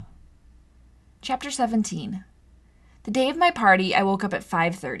Chapter 17. The day of my party, I woke up at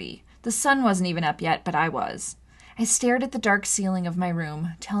 5:30. The sun wasn't even up yet, but I was. I stared at the dark ceiling of my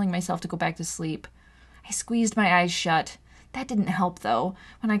room, telling myself to go back to sleep. I squeezed my eyes shut. That didn't help, though.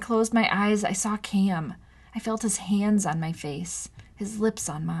 When I closed my eyes, I saw Cam. I felt his hands on my face, his lips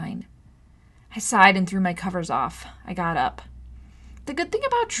on mine. I sighed and threw my covers off. I got up. The good thing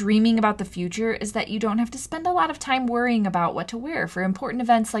about dreaming about the future is that you don't have to spend a lot of time worrying about what to wear for important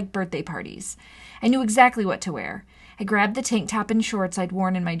events like birthday parties. I knew exactly what to wear. I grabbed the tank top and shorts I'd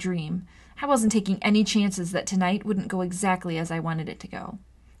worn in my dream. I wasn't taking any chances that tonight wouldn't go exactly as I wanted it to go.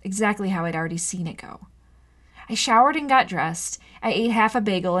 Exactly how I'd already seen it go. I showered and got dressed. I ate half a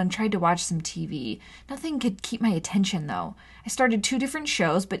bagel and tried to watch some TV. Nothing could keep my attention, though. I started 2 different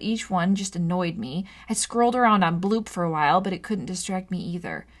shows, but each one just annoyed me. I scrolled around on Bloop for a while, but it couldn't distract me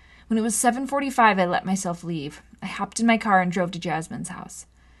either. When it was 7:45, I let myself leave. I hopped in my car and drove to Jasmine's house.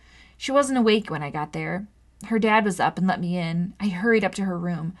 She wasn't awake when I got there. Her dad was up and let me in. I hurried up to her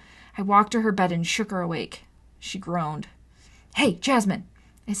room. I walked to her bed and shook her awake. She groaned. "Hey, Jasmine!"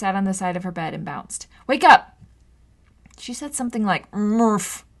 I sat on the side of her bed and bounced. "Wake up!" She said something like,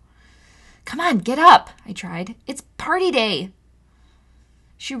 "Murph." "Come on, get up," I tried. "It's party day."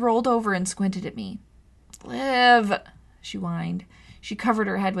 She rolled over and squinted at me. "Liv," she whined. She covered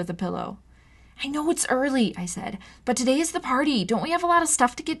her head with a pillow. "I know it's early," I said, "but today is the party. Don't we have a lot of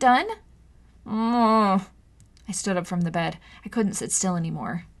stuff to get done?" I stood up from the bed. I couldn't sit still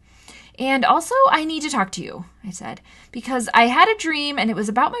anymore. "And also, I need to talk to you," I said, "because I had a dream and it was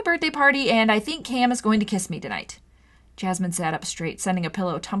about my birthday party and I think Cam is going to kiss me tonight." Jasmine sat up straight, sending a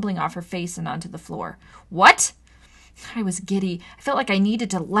pillow tumbling off her face and onto the floor. "What?" I was giddy. I felt like I needed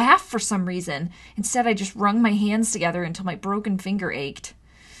to laugh for some reason. Instead, I just wrung my hands together until my broken finger ached.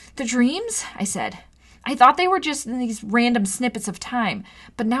 "The dreams?" I said. "I thought they were just these random snippets of time,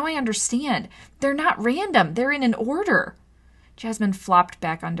 but now I understand. They're not random. They're in an order." Jasmine flopped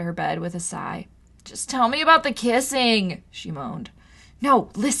back onto her bed with a sigh. "Just tell me about the kissing," she moaned. "No,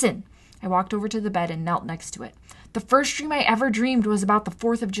 listen." I walked over to the bed and knelt next to it. "The first dream I ever dreamed was about the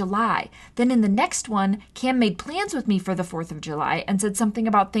 4th of July. Then in the next one, Cam made plans with me for the 4th of July and said something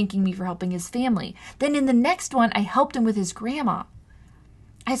about thanking me for helping his family. Then in the next one, I helped him with his grandma."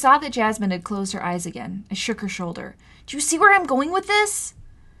 I saw that Jasmine had closed her eyes again. I shook her shoulder. "Do you see where I'm going with this?"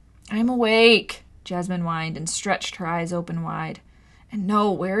 "I'm awake," Jasmine whined and stretched her eyes open wide. "And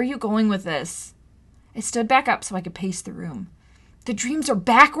no, where are you going with this?" I stood back up so I could pace the room. "The dreams are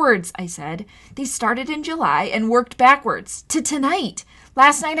backwards," I said. "They started in July and worked backwards to tonight.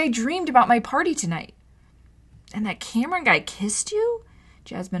 Last night I dreamed about my party tonight." "And that Cameron guy kissed you?"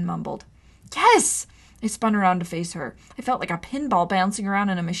 Jasmine mumbled. "Yes!" I spun around to face her. I felt like a pinball bouncing around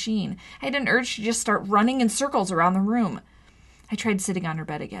in a machine. I had an urge to just start running in circles around the room. I tried sitting on her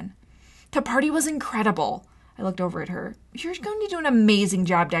bed again. "The party was incredible." I looked over at her. "You're going to do an amazing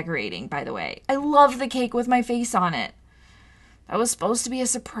job decorating, by the way. I love the cake with my face on it." "That was supposed to be a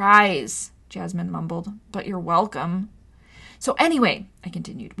surprise," Jasmine mumbled, "but you're welcome." "So anyway," I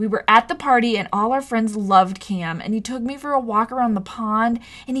continued, "we were at the party and all our friends loved Cam and he took me for a walk around the pond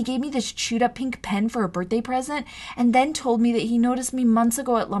and he gave me this chewed up pink pen for a birthday present and then told me that he noticed me months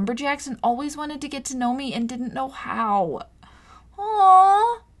ago at Lumberjacks and always wanted to get to know me and didn't know how."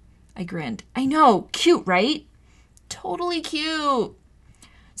 "Aww," I grinned. "I know. Cute, right?" "Totally cute."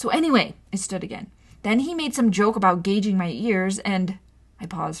 "So anyway," I stood again. "Then he made some joke about gauging my ears and," I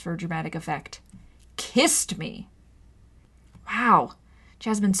paused for dramatic effect, "kissed me." "Wow."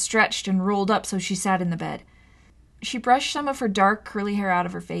 Jasmine stretched and rolled up so she sat in the bed. She brushed some of her dark curly hair out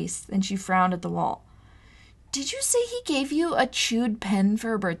of her face, then she frowned at the wall. "Did you say he gave you a chewed pen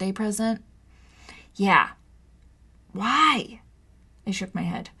for a birthday present?" "Yeah." "Why?" I shook my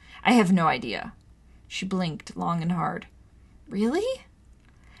head. "I have no idea." She blinked long and hard. "Really?"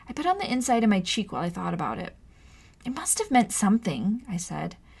 I bit on the inside of my cheek while I thought about it. "It must have meant something," I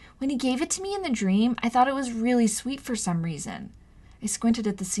said. "When he gave it to me in the dream, I thought it was really sweet for some reason." I squinted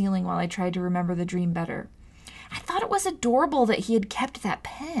at the ceiling while I tried to remember the dream better. "I thought it was adorable that he had kept that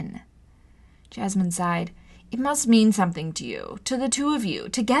pen." Jasmine sighed. "It must mean something to you, to the two of you,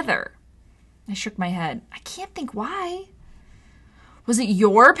 together." I shook my head. "I can't think why." "Was it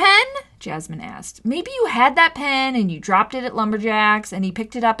your pen?" Jasmine asked. "Maybe you had that pen and you dropped it at Lumberjacks and he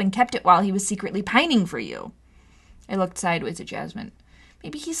picked it up and kept it while he was secretly pining for you." I looked sideways at Jasmine.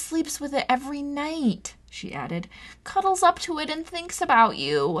 "Maybe he sleeps with it every night," she added. "Cuddles up to it and thinks about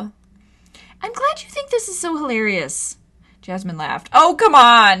you." "I'm glad you think this is so hilarious." Jasmine laughed. "Oh, come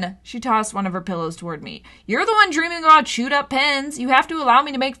on." She tossed one of her pillows toward me. "You're the one dreaming about chewed up pens. You have to allow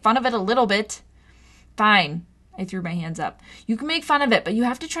me to make fun of it a little bit." "Fine." I threw my hands up. You can make fun of it, but you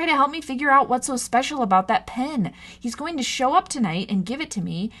have to try to help me figure out what's so special about that pen. He's going to show up tonight and give it to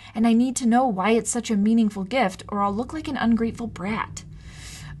me, and I need to know why it's such a meaningful gift, or I'll look like an ungrateful brat.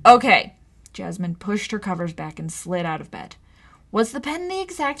 Okay. Jasmine pushed her covers back and slid out of bed. Was the pen the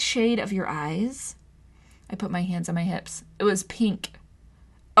exact shade of your eyes? I put my hands on my hips. It was pink.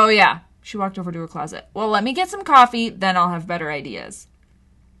 Oh, yeah. She walked over to her closet. Well, let me get some coffee, then I'll have better ideas.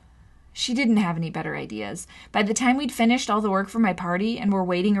 She didn't have any better ideas. By the time we'd finished all the work for my party and were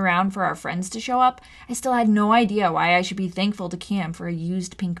waiting around for our friends to show up, I still had no idea why I should be thankful to Cam for a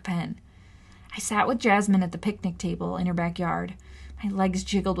used pink pen. I sat with Jasmine at the picnic table in her backyard. My legs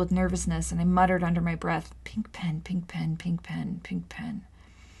jiggled with nervousness, and I muttered under my breath, pink pen, pink pen, pink pen, pink pen.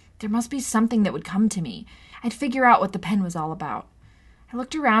 There must be something that would come to me. I'd figure out what the pen was all about. I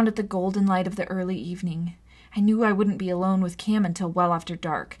looked around at the golden light of the early evening. I knew I wouldn't be alone with Cam until well after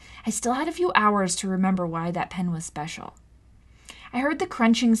dark. I still had a few hours to remember why that pen was special. I heard the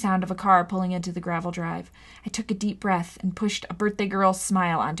crunching sound of a car pulling into the gravel drive. I took a deep breath and pushed a birthday girl's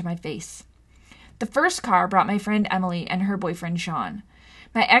smile onto my face. The first car brought my friend Emily and her boyfriend Sean.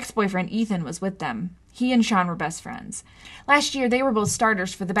 My ex-boyfriend Ethan was with them. He and Sean were best friends. Last year, they were both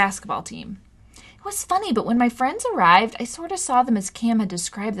starters for the basketball team. It was funny, but when my friends arrived, I sort of saw them as Cam had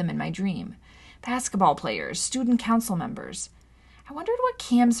described them in my dream. Basketball players, student council members. I wondered what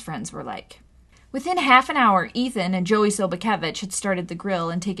Cam's friends were like. Within half an hour, Ethan and Joey Sobakevich had started the grill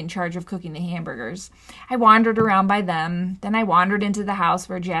and taken charge of cooking the hamburgers. I wandered around by them. Then I wandered into the house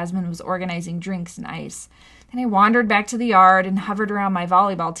where Jasmine was organizing drinks and ice. Then I wandered back to the yard and hovered around my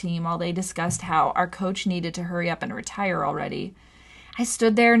volleyball team while they discussed how our coach needed to hurry up and retire already. I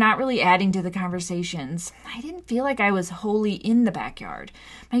stood there, not really adding to the conversations. I didn't feel like I was wholly in the backyard.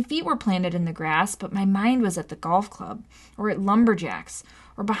 My feet were planted in the grass, but my mind was at the golf club, or at lumberjacks,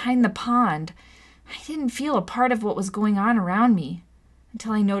 or behind the pond. I didn't feel a part of what was going on around me,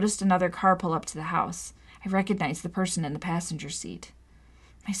 until I noticed another car pull up to the house. I recognized the person in the passenger seat.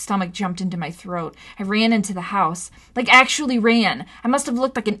 My stomach jumped into my throat. I ran into the house. Like, actually ran. I must have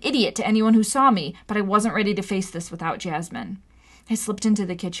looked like an idiot to anyone who saw me, but I wasn't ready to face this without Jasmine. I slipped into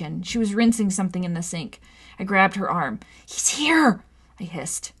the kitchen. She was rinsing something in the sink. I grabbed her arm. "He's here!" I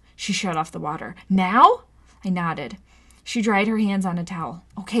hissed. She shut off the water. "Now?" I nodded. She dried her hands on a towel.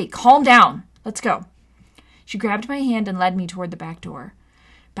 "Okay, calm down. Let's go." She grabbed my hand and led me toward the back door.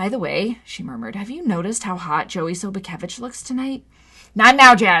 "By the way," she murmured, "have you noticed how hot Joey Sobakevich looks tonight?" "Not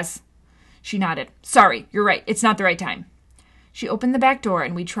now, Jazz." She nodded. "Sorry, you're right. It's not the right time." She opened the back door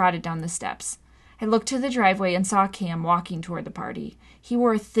and we trotted down the steps. I looked to the driveway and saw Cam walking toward the party. He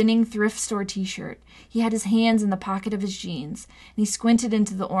wore a thinning thrift store t-shirt. He had his hands in the pocket of his jeans, and he squinted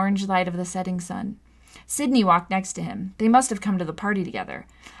into the orange light of the setting sun. Sydney walked next to him. They must have come to the party together.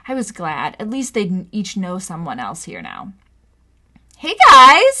 I was glad. At least they'd each know someone else here now. "Hey,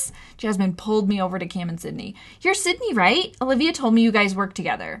 guys!" Jasmine pulled me over to Cam and Sydney. "You're Sydney, right? Olivia told me you guys work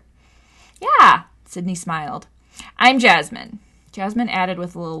together." "Yeah," Sydney smiled. "I'm Jasmine." Jasmine added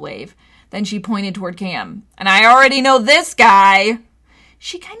with a little wave. Then she pointed toward Cam. "And I already know this guy."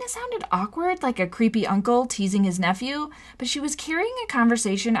 She kind of sounded awkward, like a creepy uncle teasing his nephew, but she was carrying a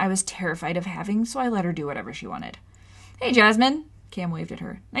conversation I was terrified of having, so I let her do whatever she wanted. "Hey, Jasmine." Cam waved at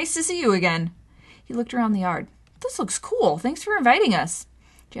her. "Nice to see you again." He looked around the yard. "This looks cool. Thanks for inviting us."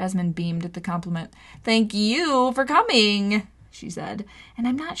 Jasmine beamed at the compliment. "Thank you for coming," she said. And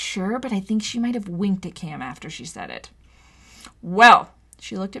I'm not sure, but I think she might have winked at Cam after she said it. "Well,"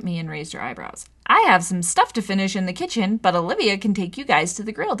 she looked at me and raised her eyebrows. "I have some stuff to finish in the kitchen, but Olivia can take you guys to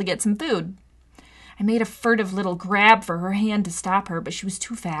the grill to get some food." I made a furtive little grab for her hand to stop her, but she was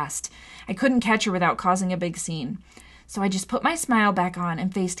too fast. I couldn't catch her without causing a big scene. So I just put my smile back on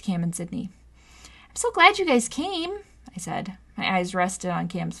and faced Cam and Sydney. "I'm so glad you guys came," I said. My eyes rested on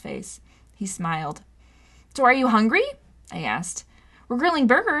Cam's face. He smiled. "So are you hungry?" I asked. "We're grilling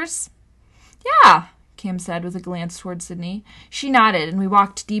burgers." "Yeah," Cam said with a glance toward Sydney. She nodded, and we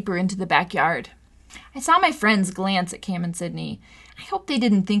walked deeper into the backyard. I saw my friends glance at Cam and Sydney. I hoped they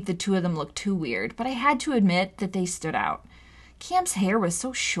didn't think the two of them looked too weird, but I had to admit that they stood out. Cam's hair was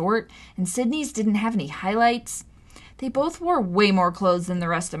so short, and Sydney's didn't have any highlights. They both wore way more clothes than the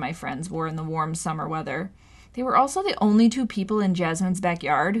rest of my friends wore in the warm summer weather. They were also the only two people in Jasmine's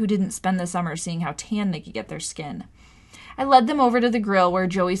backyard who didn't spend the summer seeing how tan they could get their skin. I led them over to the grill where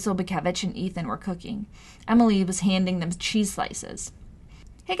Joey Sobakevich and Ethan were cooking. Emily was handing them cheese slices.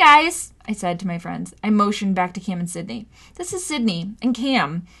 "Hey, guys," I said to my friends. I motioned back to Cam and Sydney. "This is Sydney and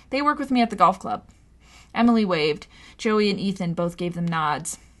Cam. They work with me at the golf club." Emily waved. Joey and Ethan both gave them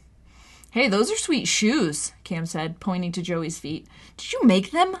nods. "Hey, those are sweet shoes," Cam said, pointing to Joey's feet. "Did you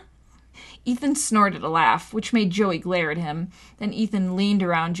make them?" Ethan snorted a laugh, which made Joey glare at him. Then Ethan leaned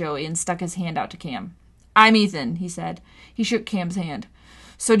around Joey and stuck his hand out to Cam. "I'm Ethan," he said. He shook Cam's hand.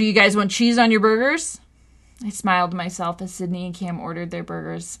 "So do you guys want cheese on your burgers?" I smiled to myself as Sydney and Cam ordered their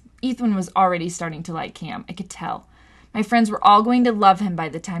burgers. Ethan was already starting to like Cam. I could tell. My friends were all going to love him by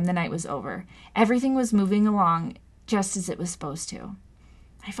the time the night was over. Everything was moving along just as it was supposed to.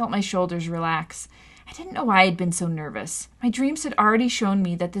 I felt my shoulders relax. I didn't know why I'd been so nervous. My dreams had already shown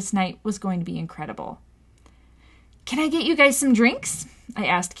me that this night was going to be incredible. "Can I get you guys some drinks?" I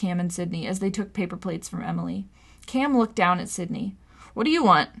asked Cam and Sydney as they took paper plates from Emily. Cam looked down at Sydney. "What do you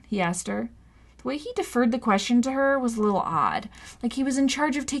want?" he asked her. The way he deferred the question to her was a little odd, like he was in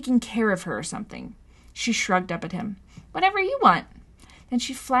charge of taking care of her or something. She shrugged up at him. "Whatever you want." Then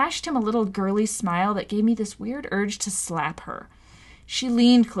she flashed him a little girly smile that gave me this weird urge to slap her. She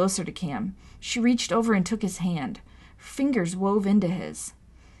leaned closer to Cam. She reached over and took his hand. Her fingers wove into his.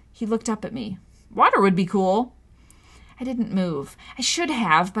 He looked up at me. "Water would be cool." I didn't move. I should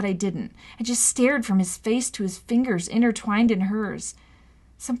have, but I didn't. I just stared from his face to his fingers intertwined in hers.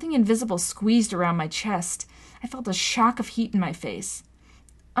 Something invisible squeezed around my chest. I felt a shock of heat in my face.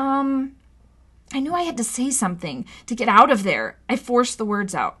 I knew I had to say something to get out of there. I forced the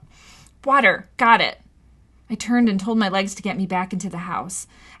words out. "Water. Got it." I turned and told my legs to get me back into the house.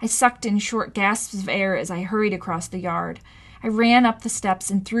 I sucked in short gasps of air as I hurried across the yard. I ran up the steps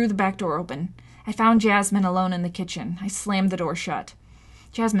and threw the back door open. I found Jasmine alone in the kitchen. I slammed the door shut.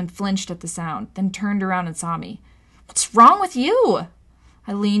 Jasmine flinched at the sound, then turned around and saw me. "What's wrong with you?"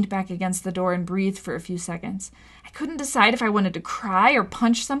 I leaned back against the door and breathed for a few seconds. I couldn't decide if I wanted to cry or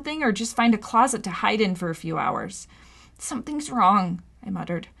punch something or just find a closet to hide in for a few hours. "Something's wrong," I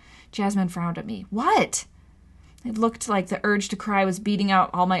muttered. Jasmine frowned at me. "What?" It looked like the urge to cry was beating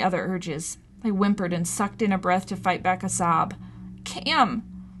out all my other urges. I whimpered and sucked in a breath to fight back a sob. "Cam!"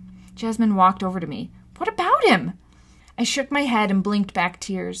 Jasmine walked over to me. "What about him?" I shook my head and blinked back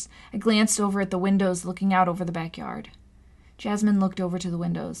tears. I glanced over at the windows looking out over the backyard. Jasmine looked over to the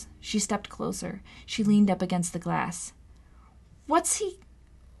windows. She stepped closer. She leaned up against the glass. "What's he—"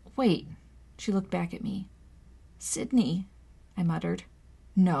 "Wait." She looked back at me. "Sydney," I muttered.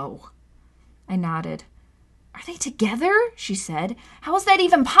 "No." I nodded. "Are they together?" she said. "How is that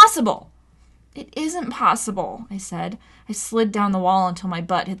even possible?" "It isn't possible," I said. I slid down the wall until my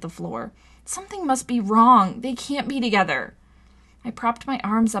butt hit the floor. "Something must be wrong. They can't be together." I propped my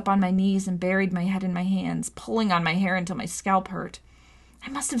arms up on my knees and buried my head in my hands, pulling on my hair until my scalp hurt. I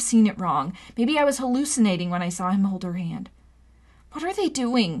must have seen it wrong. Maybe I was hallucinating when I saw him hold her hand. "What are they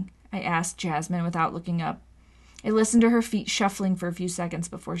doing?" I asked Jasmine without looking up. I listened to her feet shuffling for a few seconds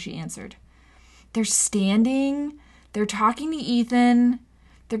before she answered. "They're standing. They're talking to Ethan.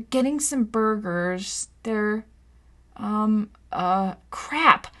 They're getting some burgers. They're,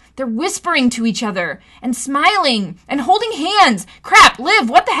 crap. They're whispering to each other and smiling and holding hands. Crap, Liv,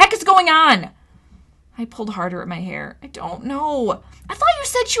 what the heck is going on?" I pulled harder at my hair. "I don't know. I thought you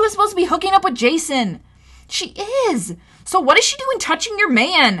said she was supposed to be hooking up with Jason." "She is. So what is she doing touching your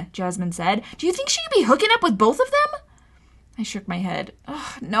man?" Jasmine said. "Do you think she could be hooking up with both of them?" I shook my head.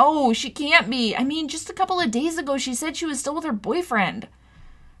 "Ugh, no, she can't be. I mean, just a couple of days ago she said she was still with her boyfriend."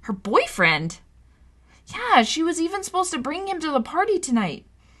 "Her boyfriend?" "Yeah, she was even supposed to bring him to the party tonight."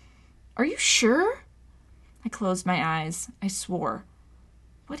 "Are you sure?" I closed my eyes. I swore.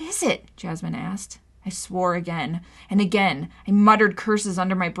 "What is it?" Jasmine asked. I swore again and again. I muttered curses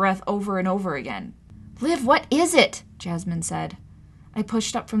under my breath over and over again. "Liv, what is it?" Jasmine said. I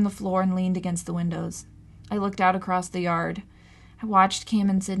pushed up from the floor and leaned against the windows. I looked out across the yard. I watched Cam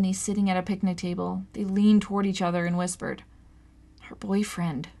and Sydney sitting at a picnic table. They leaned toward each other and whispered. "Her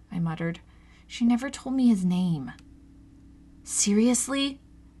boyfriend," I muttered. "She never told me his name." "Seriously?"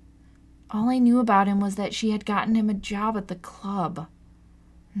 "All I knew about him was that she had gotten him a job at the club."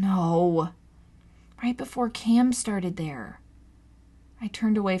 "No." "Right before Cam started there." I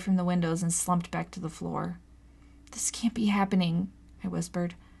turned away from the windows and slumped back to the floor. "This can't be happening," I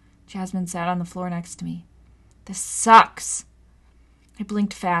whispered. Jasmine sat on the floor next to me. "This sucks." I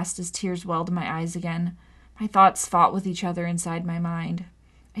blinked fast as tears welled in my eyes again. My thoughts fought with each other inside my mind.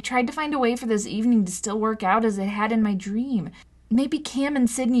 I tried to find a way for this evening to still work out as it had in my dream. Maybe Cam and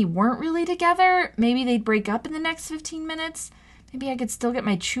Sydney weren't really together. Maybe they'd break up in the next 15 minutes. Maybe I could still get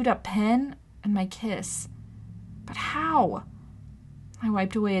my chewed-up pen and my kiss. But how? I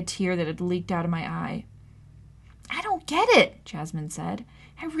wiped away a tear that had leaked out of my eye. "I don't get it," Jasmine said.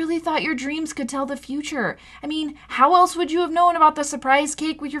 "I really thought your dreams could tell the future. I mean, how else would you have known about the surprise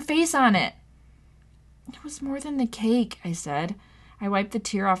cake with your face on it?" "It was more than the cake," I said. I wiped the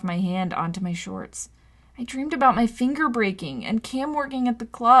tear off my hand onto my shorts. I dreamed about my finger breaking and Cam working at the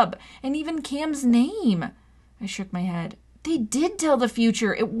club and even Cam's name. I shook my head. They did tell the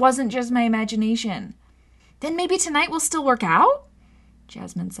future. It wasn't just my imagination. Then maybe tonight will still work out?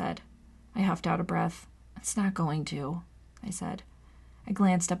 Jasmine said. I huffed out a breath. It's not going to, I said. I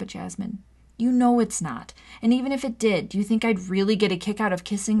glanced up at Jasmine. You know it's not. And even if it did, do you think I'd really get a kick out of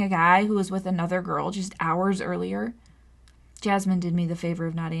kissing a guy who was with another girl just hours earlier? Jasmine did me the favor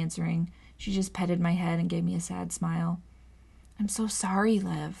of not answering. She just petted my head and gave me a sad smile. I'm so sorry,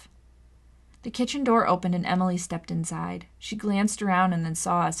 Liv. The kitchen door opened and Emily stepped inside. She glanced around and then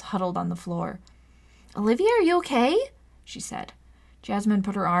saw us huddled on the floor. Olivia, are you okay? She said. Jasmine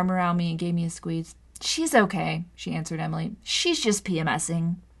put her arm around me and gave me a squeeze. She's okay, she answered Emily. She's just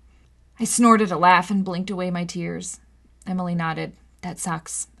PMSing. I snorted a laugh and blinked away my tears. Emily nodded. That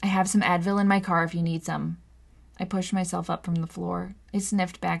sucks. I have some Advil in my car if you need some. I pushed myself up from the floor. I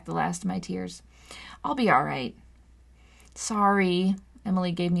sniffed back the last of my tears. I'll be all right. Sorry.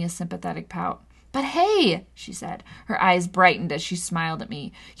 Emily gave me a sympathetic pout. But hey, she said. Her eyes brightened as she smiled at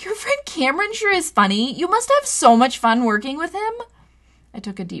me. Your friend Cameron sure is funny. You must have so much fun working with him. I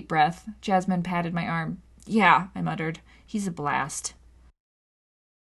took a deep breath. Jasmine patted my arm. Yeah, I muttered. He's a blast.